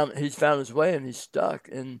 he's found his way and he's stuck,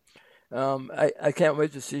 and I can't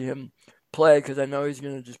wait to see him play because I know he's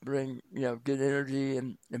going to just bring good energy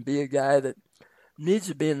and be a guy that needs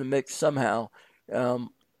to be in the mix somehow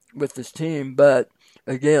with this team. But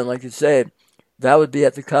again, like you say, that would be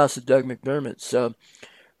at the cost of Doug McDermott. So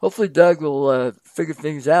hopefully Doug will figure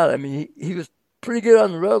things out. I mean, he was pretty good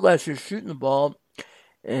on the road last year shooting the ball,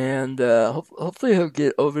 and hopefully he'll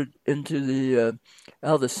get over into the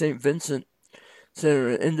out of the St. Vincent Center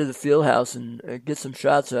into the field house and get some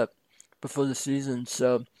shots up before the season,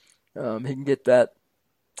 so he can get that,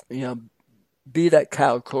 be that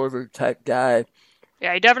Kyle Korver type guy.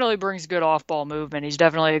 Yeah, he definitely brings good off-ball movement. He's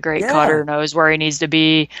definitely a great cutter, knows where he needs to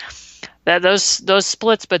be. Those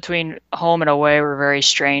splits between home and away were very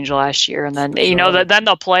strange last year, and then then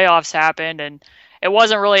the playoffs happened, and it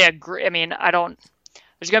wasn't really a great. I mean,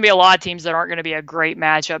 there's going to be a lot of teams that aren't going to be a great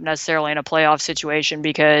matchup necessarily in a playoff situation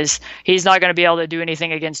because he's not going to be able to do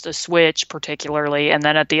anything against a switch particularly, and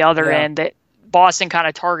then at the other end, that Boston kind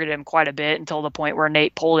of targeted him quite a bit until the point where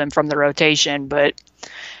Nate pulled him from the rotation, but.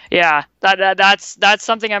 Yeah, that's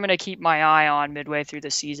something I'm going to keep my eye on midway through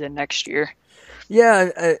the season next year. Yeah,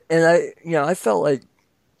 I felt like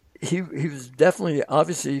he was definitely,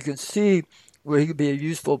 obviously you could see where he could be a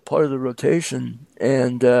useful part of the rotation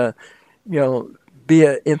and be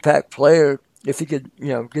an impact player if he could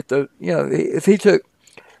get if he took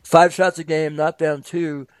 5 shots a game, knocked down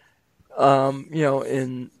 2,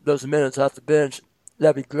 in those minutes off the bench,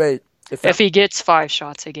 that'd be great. If he gets 5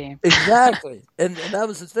 shots a game. Exactly. And that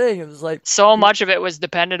was the thing. It was like... So much of it was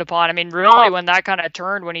dependent upon... I mean, really, when that kind of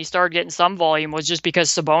turned, when he started getting some volume, was just because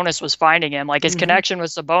Sabonis was finding him. Like, his connection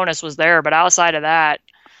with Sabonis was there, but outside of that...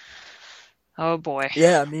 Oh, boy.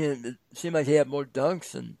 Yeah, I mean, it seemed like he had more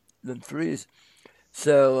dunks than threes.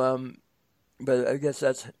 So, but I guess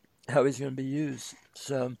that's how he's going to be used.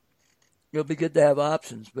 So, it'll be good to have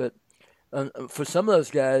options. But for some of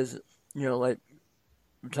those guys, like...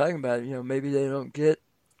 we're talking about, maybe they don't get,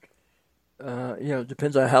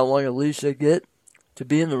 depends on how long a leash they get to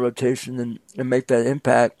be in the rotation and make that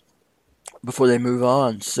impact before they move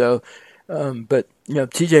on. So, but,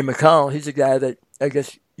 TJ McConnell, he's a guy that I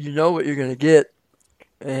guess what you're going to get.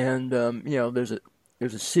 And, there's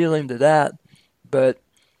a ceiling to that, but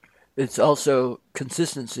it's also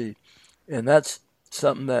consistency. And that's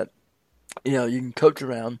something that, you can coach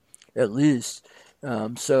around at least.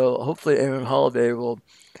 So hopefully Aaron Holiday will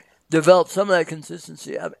develop some of that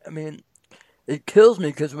consistency. I mean, it kills me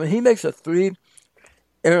because when he makes a 3,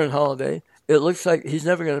 Aaron Holiday, it looks like he's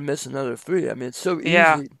never going to miss another 3. I mean, it's so easy.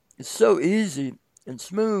 Yeah. It's so easy and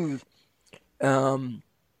smooth.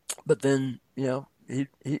 But then, he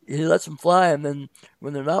lets them fly, and then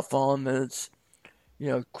when they're not falling, then it's,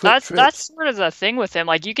 quick trips. That's sort of the thing with him.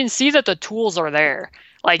 Like, you can see that the tools are there.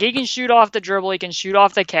 Like, he can shoot off the dribble, he can shoot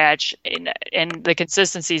off the catch, and the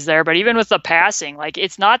consistency's there. But even with the passing, like,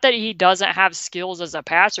 it's not that he doesn't have skills as a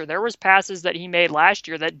passer. There was passes that he made last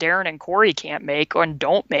year that Darren and Corey can't make or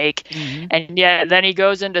don't make. Mm-hmm. And yet then he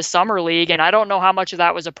goes into Summer League, and I don't know how much of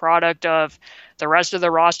that was a product of the rest of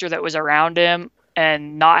the roster that was around him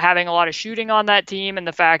and not having a lot of shooting on that team, and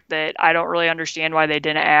the fact that I don't really understand why they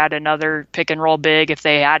didn't add another pick and roll big if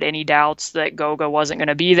they had any doubts that Goga wasn't going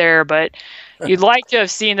to be there. But you'd like to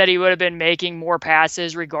have seen that he would have been making more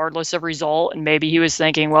passes regardless of result, and maybe he was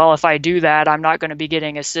thinking, well, if I do that, I'm not going to be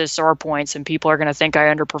getting assists or points, and people are going to think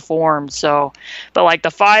I underperformed. So, but like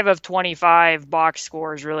the 5 of 25 box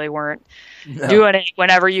scores really weren't doing it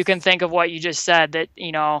whenever you can think of what you just said, that,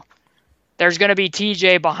 there's going to be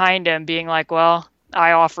TJ behind him being like, well,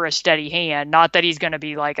 I offer a steady hand. Not that he's going to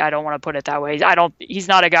be like, I don't want to put it that way. He's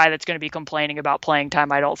not a guy that's going to be complaining about playing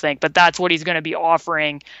time, I don't think. But that's what he's going to be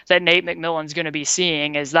offering, that Nate McMillan's going to be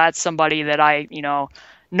seeing, is that's somebody that I,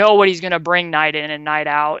 know what he's going to bring night in and night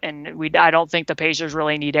out. And I don't think the Pacers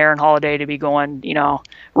really need Aaron Holiday to be going,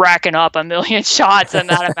 racking up 1 million shots in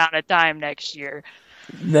that amount of time next year.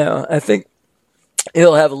 No, I think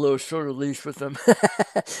he'll have a little shorter leash with him.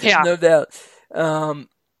 Yeah. No doubt. All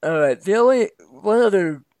right. The only one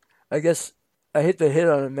other, I guess, I hate to hit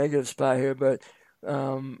on a negative spot here, but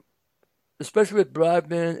um, especially with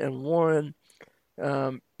Broadbent and Warren,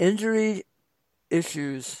 injury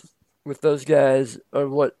issues with those guys are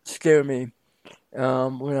what scare me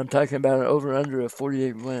when I'm talking about an over-under of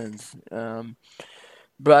 48 wins.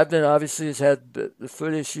 Broadbent obviously has had the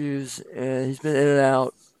foot issues, and he's been in and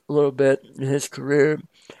out a little bit in his career.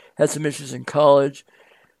 Had some issues in college.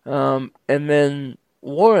 And then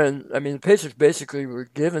Warren, I mean, the Pacers basically were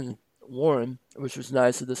given Warren, which was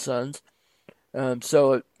nice of the Suns.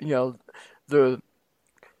 So, the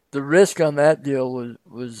the risk on that deal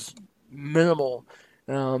was minimal.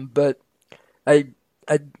 But I,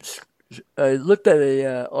 I, I looked at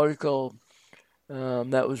a article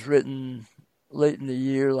that was written late in the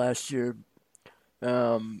year last year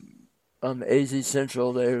on the AZ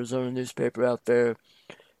Central, the Arizona newspaper out there,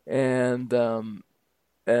 and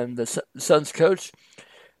the Suns coach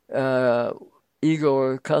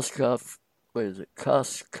Igor Koskov, what is it?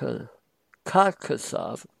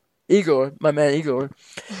 Kokosov, Igor, my man Igor.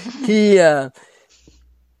 He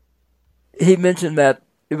he mentioned that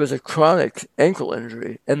it was a chronic ankle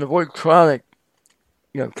injury, and the word chronic,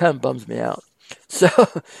 kind of bums me out. So,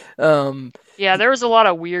 Yeah, there was a lot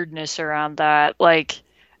of weirdness around that. Like,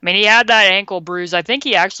 I mean, he had that ankle bruise. I think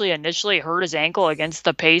he actually initially hurt his ankle against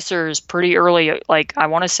the Pacers pretty early, like I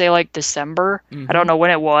want to say like December. I don't know when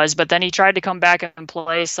it was, but then he tried to come back and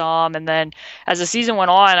play some. And then as the season went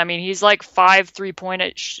on, I mean, he's like 5 3-point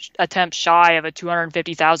attempts shy of a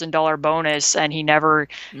 $250,000 bonus, and he never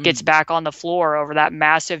gets back on the floor over that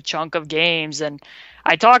massive chunk of games. And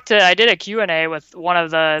I did a Q&A with one of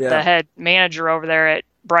the head manager over there at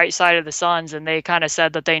Bright Side of the Suns, and they kind of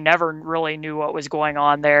said that they never really knew what was going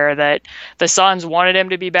on there, that the Suns wanted him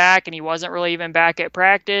to be back and he wasn't really even back at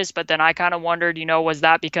practice. But then I kind of wondered, was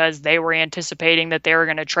that because they were anticipating that they were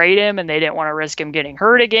going to trade him and they didn't want to risk him getting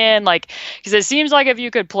hurt again? Like, because it seems like if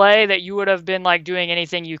you could play, that you would have been like doing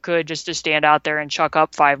anything you could just to stand out there and chuck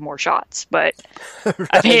up 5 more shots. But right,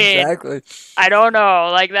 I mean, exactly. I don't know,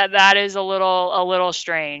 like that is a little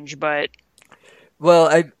strange. But well,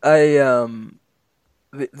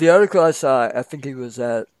 the article I saw, I think he was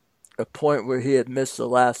at a point where he had missed the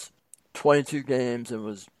last 22 games and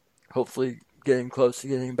was hopefully getting close to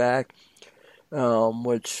getting back,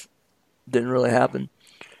 which didn't really happen.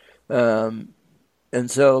 And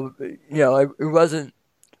so, it wasn't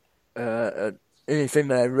anything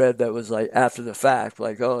that I read that was like after the fact,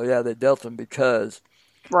 like, oh yeah, they dealt him because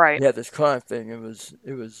right. he had this chronic thing. It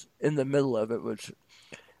was in the middle of it, which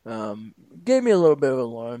gave me a little bit of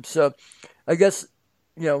alarm. So I guess,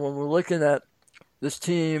 when we're looking at this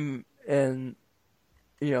team and,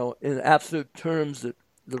 in absolute terms, the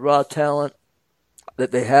raw talent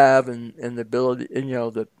that they have and the ability, and,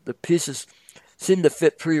 the pieces seem to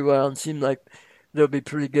fit pretty well and seem like they'll be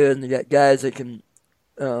pretty good. And they got guys that can,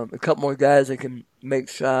 a couple more guys that can make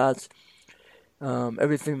shots.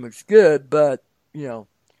 Everything looks good, but,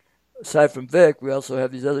 aside from Vic, we also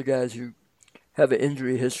have these other guys who have an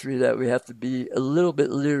injury history that we have to be a little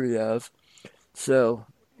bit leery of. So,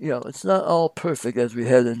 it's not all perfect as we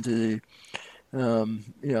head into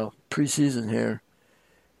the, preseason here.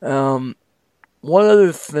 One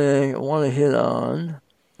other thing I want to hit on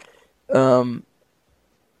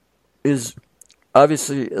is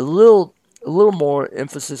obviously a little more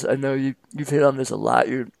emphasis. I know you've hit on this a lot.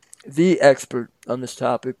 You're the expert on this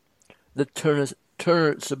topic, the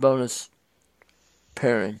Turner-Sabonis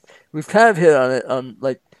pairing. We've kind of hit on it on,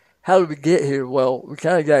 like, how did we get here? Well, we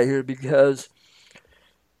kind of got here because,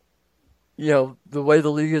 the way the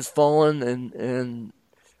league has fallen and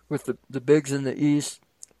with the bigs in the East,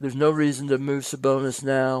 there's no reason to move Sabonis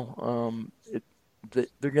now.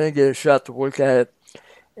 They're going to get a shot to work at it.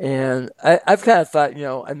 And I've kind of thought,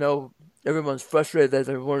 I know everyone's frustrated that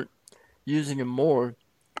they weren't using him more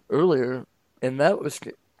earlier, and that was,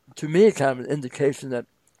 to me, kind of an indication that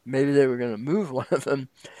maybe they were going to move one of them,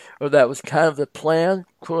 or that was kind of the plan,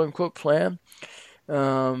 quote-unquote plan.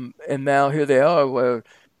 And now here they are where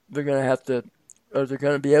they're going to have to, or they're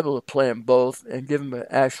going to be able to play them both and give them an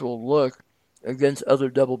actual look against other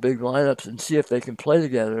double big lineups and see if they can play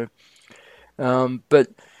together. But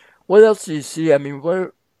what else do you see? I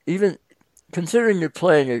mean, even considering you're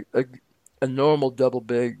playing a normal double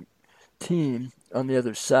big team on the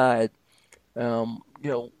other side,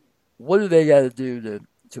 what do they got to do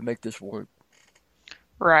to make this work?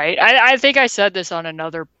 Right. I think I said this on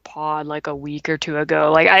another pod like a week or two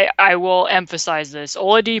ago. Like I will emphasize this.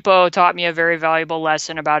 Oladipo taught me a very valuable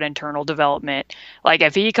lesson about internal development. Like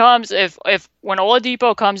if when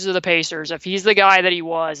Oladipo comes to the Pacers, if he's the guy that he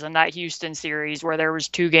was in that Houston series where there was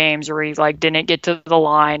 2 games where he like didn't get to the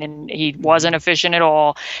line and he wasn't efficient at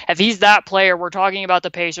all, if he's that player, we're talking about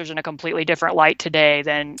the Pacers in a completely different light today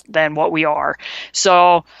than what we are.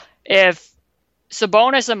 So if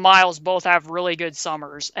Sabonis and Miles both have really good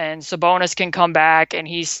summers, and Sabonis can come back and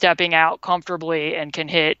he's stepping out comfortably and can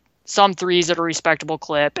hit some threes at a respectable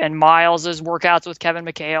clip. And Miles's workouts with Kevin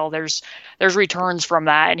McHale, there's returns from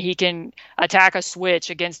that, and he can attack a switch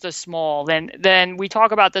against a small. Then we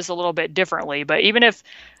talk about this a little bit differently. But even if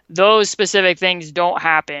those specific things don't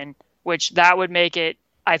happen, which that would make it,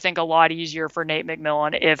 I think, a lot easier for Nate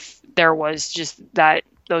McMillan if there was just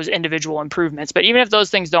those individual improvements. But even if those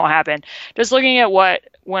things don't happen, just looking at what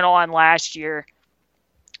went on last year,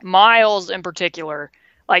 Miles in particular,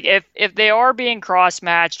 like if they are being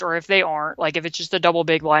cross-matched or if they aren't, like if it's just a double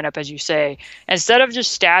big lineup, as you say, instead of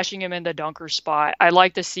just stashing him in the dunker spot, I'd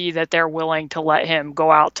like to see that they're willing to let him go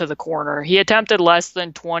out to the corner. He attempted less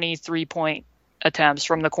than 23-point attempts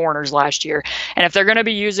from the corners last year. And if they're going to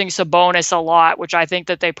be using Sabonis a lot, which I think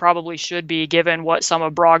that they probably should be given what some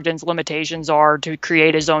of Brogdon's limitations are to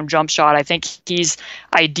create his own jump shot, I think he's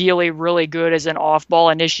ideally really good as an off-ball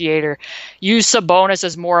initiator. Use Sabonis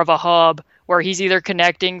as more of a hub where he's either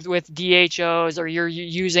connecting with DHOs or you're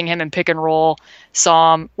using him in pick and roll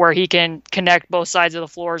some where he can connect both sides of the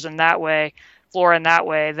floor in that way,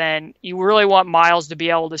 then you really want Miles to be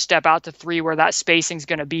able to step out to 3 where that spacing is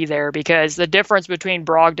going to be there, because the difference between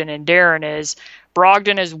Brogdon and Deron is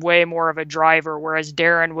Brogdon is way more of a driver, whereas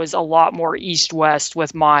Deron was a lot more east-west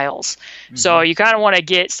with Miles. Mm-hmm. So you kind of want to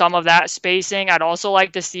get some of that spacing. I'd also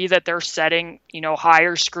like to see that they're setting,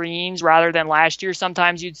 higher screens rather than last year.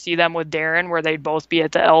 Sometimes you'd see them with Deron where they'd both be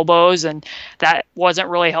at the elbows, and that wasn't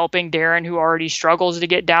really helping Deron, who already struggles to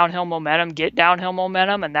get downhill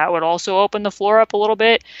momentum, and that would also open the floor up a little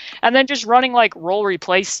bit. And then just running like roll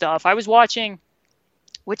replace stuff. I was watching,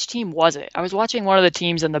 which team was it? I was watching one of the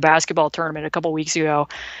teams in the basketball tournament a couple weeks ago,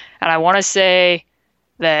 and I want to say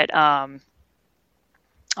that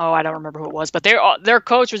I don't remember who it was, but their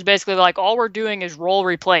coach was basically like, all we're doing is roll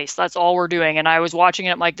replace. That's all we're doing. And I was watching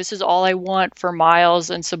it, I'm like, this is all I want for Miles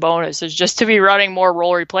and Sabonis, is just to be running more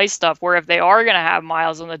roll replace stuff, where if they are going to have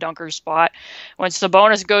Miles in the dunker spot, when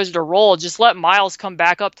Sabonis goes to roll, just let Miles come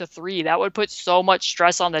back up to 3. That would put so much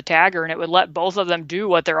stress on the tagger, and it would let both of them do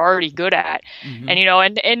what they're already good at. Mm-hmm.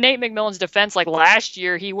 And, in Nate McMillan's defense, like last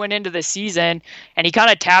year, he went into the season and he kind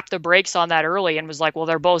of tapped the brakes on that early and was like, well,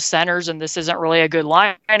 they're both centers and this isn't really a good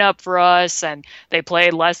lineup for us, and they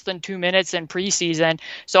played less than 2 minutes in preseason.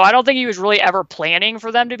 So I don't think he was really ever planning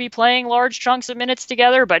for them to be playing large chunks of minutes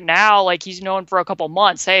together, but now like he's known for a couple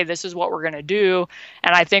months, hey, this is what we're going to do,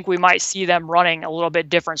 and I think we might see them running a little bit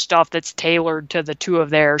different stuff that's tailored to the two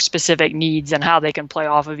of their specific needs and how they can play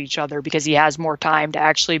off of each other, because he has more time to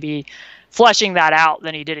actually be fleshing that out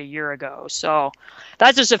than he did a year ago. So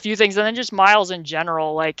that's just a few things. And then just Miles in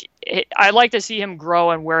general, like I'd like to see him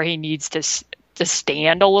grow and where he needs to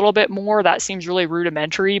stand a little bit more. That seems really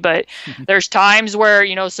rudimentary, but there's times where,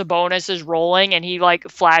 Sabonis is rolling and he like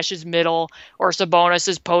flashes middle, or Sabonis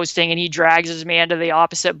is posting and he drags his man to the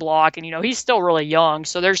opposite block. And, he's still really young.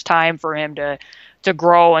 So there's time for him to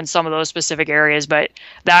grow in some of those specific areas, but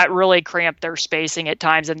that really cramped their spacing at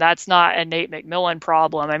times. And that's not a Nate McMillan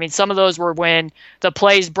problem. I mean, some of those were when the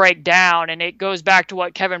plays break down, and it goes back to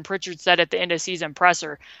what Kevin Pritchard said at the end of season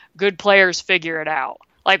presser. Good players figure it out.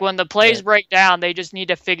 Like when the plays break down, they just need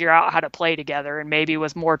to figure out how to play together, and maybe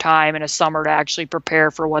with more time in a summer to actually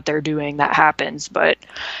prepare for what they're doing, that happens. But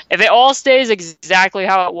if it all stays exactly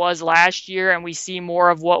how it was last year and we see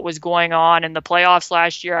more of what was going on in the playoffs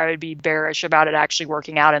last year, I would be bearish about it actually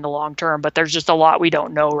working out in the long term. But there's just a lot we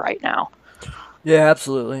don't know right now. Yeah,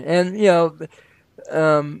 absolutely. And,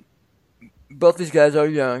 both these guys are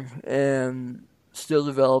young and still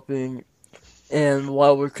developing. And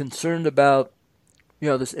while we're concerned about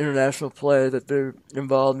this international play that they're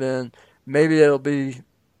involved in, maybe it'll be,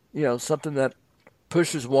 something that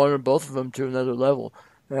pushes one or both of them to another level.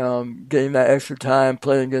 Getting that extra time,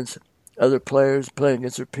 playing against other players, playing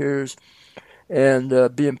against their peers,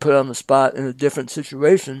 and being put on the spot in a different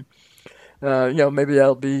situation. Maybe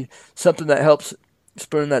that'll be something that helps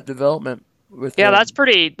spur that development.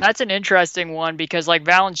 That's an interesting one, because like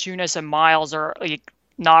Valanciunas and Miles are like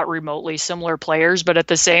not remotely similar players, but at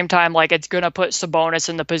the same time, like it's going to put Sabonis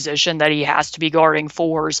in the position that he has to be guarding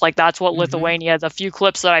 4s. Like that's what Lithuania, the few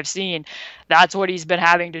clips that I've seen, that's what he's been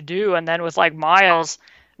having to do. And then with like Miles,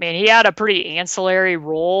 mean, he had a pretty ancillary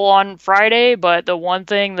role on Friday, but the one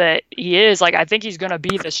thing that he is, like, I think he's going to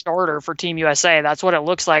be the starter for Team USA. That's what it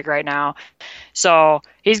looks like right now. So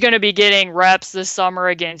he's going to be getting reps this summer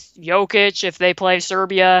against Jokic if they play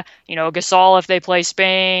Serbia, Gasol if they play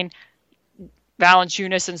Spain,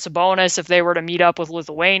 Valanciunas and Sabonis if they were to meet up with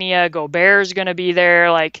Lithuania. Gobert's going to be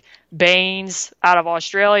there. Like, Baines out of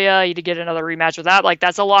Australia, you to get another rematch with that. Like,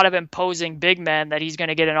 that's a lot of imposing big men that he's going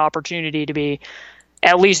to get an opportunity to be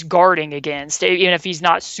at least guarding against, even if he's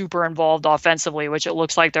not super involved offensively, which it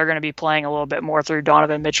looks like they're going to be playing a little bit more through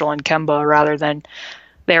Donovan Mitchell and Kemba rather than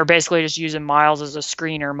they're basically just using Miles as a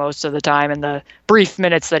screener most of the time. In the brief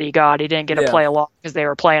minutes that he got, he didn't get to play a lot because they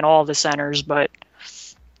were playing all the centers, but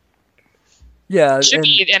yeah,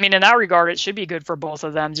 in that regard, it should be good for both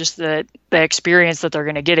of them, just the experience that they're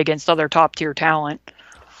going to get against other top-tier talent.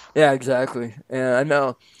 Yeah, exactly. And I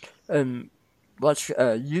know, and watch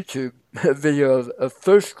a YouTube video of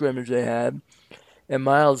first scrimmage they had, and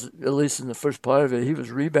Miles, at least in the first part of it, he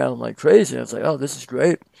was rebounding like crazy. I was like, oh, this is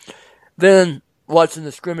great. Then watching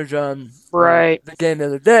the scrimmage on the game the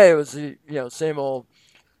other day, it was the same old,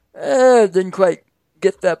 didn't quite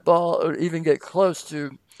get that ball or even get close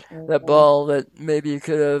to that ball that maybe you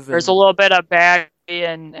could have. There's a little bit of Bagley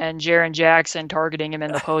and Jaren Jackson targeting him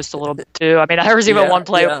in the post a little bit too. I mean, there was even one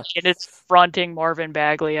play where it's fronting Marvin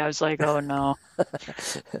Bagley. I was like, oh no.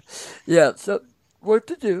 Yeah, so work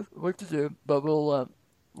to do, but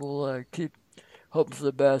we'll keep hoping for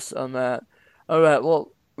the best on that. All right,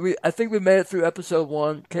 well, I think we made it through episode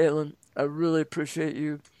 1. Caitlin, I really appreciate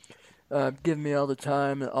you giving me all the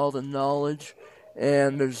time and all the knowledge,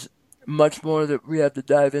 and there's much more that we have to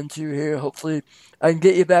dive into here. Hopefully I can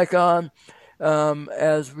get you back on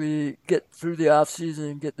as we get through the off season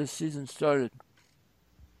and get this season started.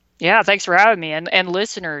 Yeah, thanks for having me. And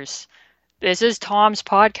listeners, this is Tom's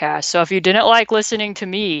podcast. So if you didn't like listening to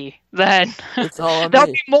me, then there'll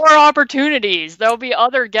be more opportunities. There'll be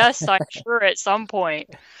other guests, I'm sure, at some point.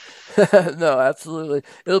 No, absolutely.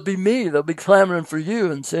 It'll be me. They'll be clamoring for you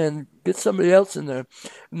and saying, get somebody else in there.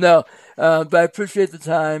 No, but I appreciate the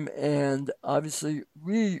time, and obviously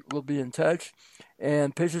we will be in touch.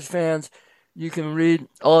 And Pacers fans, you can read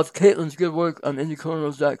all of Caitlin's good work on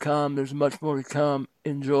IndyCornrows.com. There's much more to come.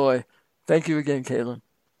 Enjoy. Thank you again, Caitlin.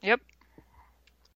 Yep.